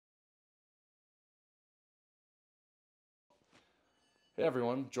Hey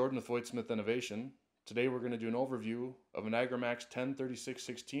everyone, Jordan with Voigt Innovation. Today we're going to do an overview of an Agrimaxx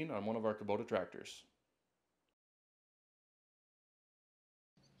 103616 on one of our Kubota tractors.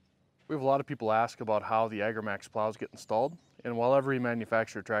 We have a lot of people ask about how the Agrimaxx plows get installed, and while every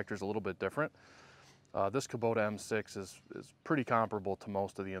manufacturer tractor is a little bit different, this Kubota M6 is pretty comparable to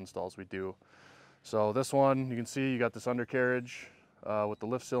most of the installs we do. So this one, you can see you got this undercarriage with the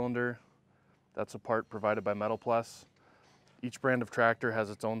lift cylinder. That's a part provided by Metal Pless. Each brand of tractor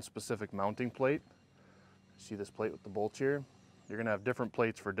has its own specific mounting plate. See this plate with the bolts here? You're gonna have different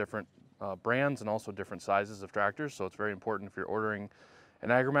plates for different brands and also different sizes of tractors, so it's very important if you're ordering an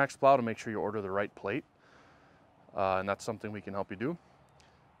Agrimaxx plow to make sure you order the right plate, and that's something we can help you do.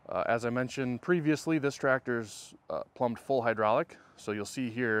 As I mentioned previously, this tractor's plumbed full hydraulic, so you'll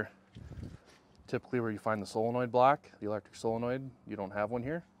see here, typically where you find the solenoid block, the electric solenoid, you don't have one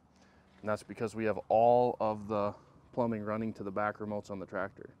here, and that's because we have all of the plumbing running to the back remotes on the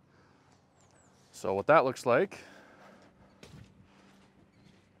tractor. So what that looks like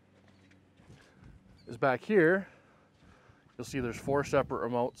is back here, you'll see there's 4 separate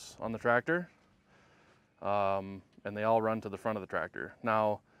remotes on the tractor, and they all run to the front of the tractor.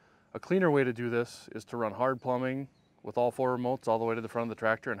 Now, a cleaner way to do this is to run hard plumbing with all 4 remotes all the way to the front of the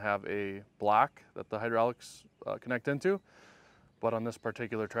tractor and have a block that the hydraulics connect into. But on this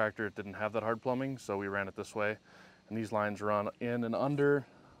particular tractor, it didn't have that hard plumbing, so we ran it this way. And these lines run in and under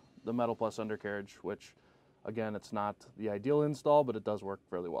the Metal Pless undercarriage, which again, it's not the ideal install, but it does work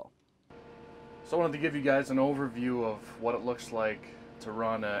fairly well. So I wanted to give you guys an overview of what it looks like to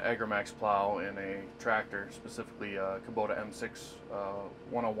run an Agrimaxx plow in a tractor, specifically a Kubota M6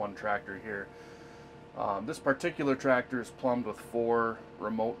 101 tractor here. This particular tractor is plumbed with 4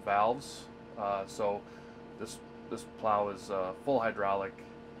 remote valves, so this plow is full hydraulic,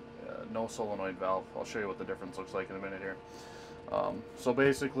 no solenoid valve. I'll show you what the difference looks like in a minute here. So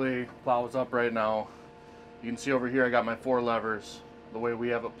basically, plow is up right now. You can see over here I got my 4 levers. The way we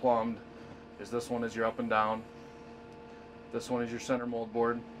have it plumbed is this one is your up and down, this one is your center mold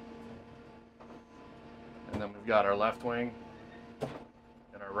board, and then we've got our left wing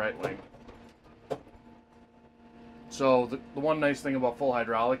and our right wing. So the one nice thing about full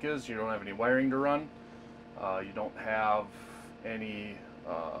hydraulic is you don't have any wiring to run. You don't have any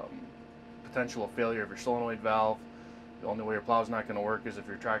potential of failure of your solenoid valve. The only way your plow is not going to work is if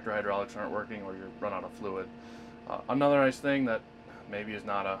your tractor hydraulics aren't working or you run out of fluid. Another nice thing that maybe is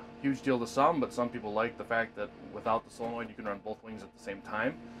not a huge deal to some, but some people like the fact that without the solenoid you can run both wings at the same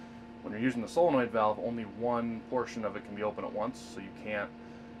time. When you're using the solenoid valve, only one portion of it can be open at once, so you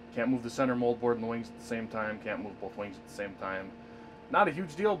can't move the center mold board and the wings at the same time, can't move both wings at the same time. Not a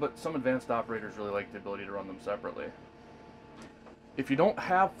huge deal, but some advanced operators really like the ability to run them separately. If you don't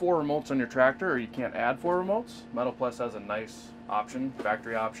have 4 remotes on your tractor, or you can't add 4 remotes, Metal Pless has a nice option,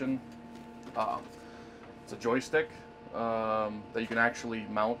 factory option. It's a joystick that you can actually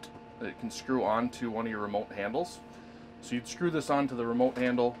mount. It can screw onto one of your remote handles. So you'd screw this onto the remote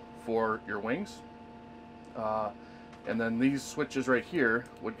handle for your wings. And then these switches right here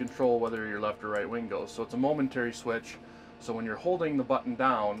would control whether your left or right wing goes. So it's a momentary switch. So when you're holding the button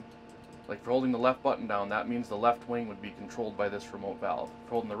down, like for holding the left button down, that means the left wing would be controlled by this remote valve. If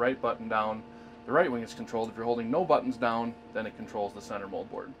you're holding the right button down, the right wing is controlled. If you're holding no buttons down, then it controls the center mold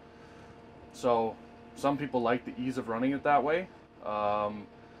board. So some people like the ease of running it that way.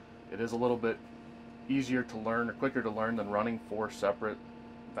 It is a little bit easier to learn or quicker to learn than running 4 separate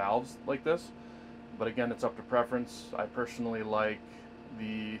valves like this. But again, it's up to preference. I personally like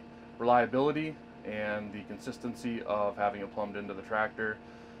the reliability and the consistency of having it plumbed into the tractor,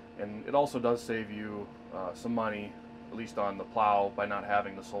 and it also does save you some money, at least on the plow, by not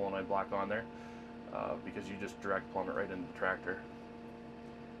having the solenoid block on there, because you just direct plumb it right into the tractor.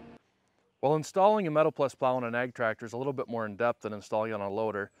 While installing a Metal Pless plow on an ag tractor is a little bit more in depth than installing it on a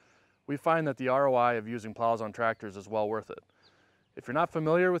loader, we find that the ROI of using plows on tractors is well worth it. If you're not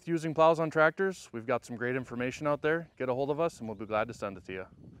familiar with using plows on tractors, we've got some great information out there. Get a hold of us and we'll be glad to send it to you.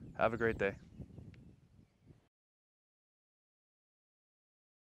 Have a great day.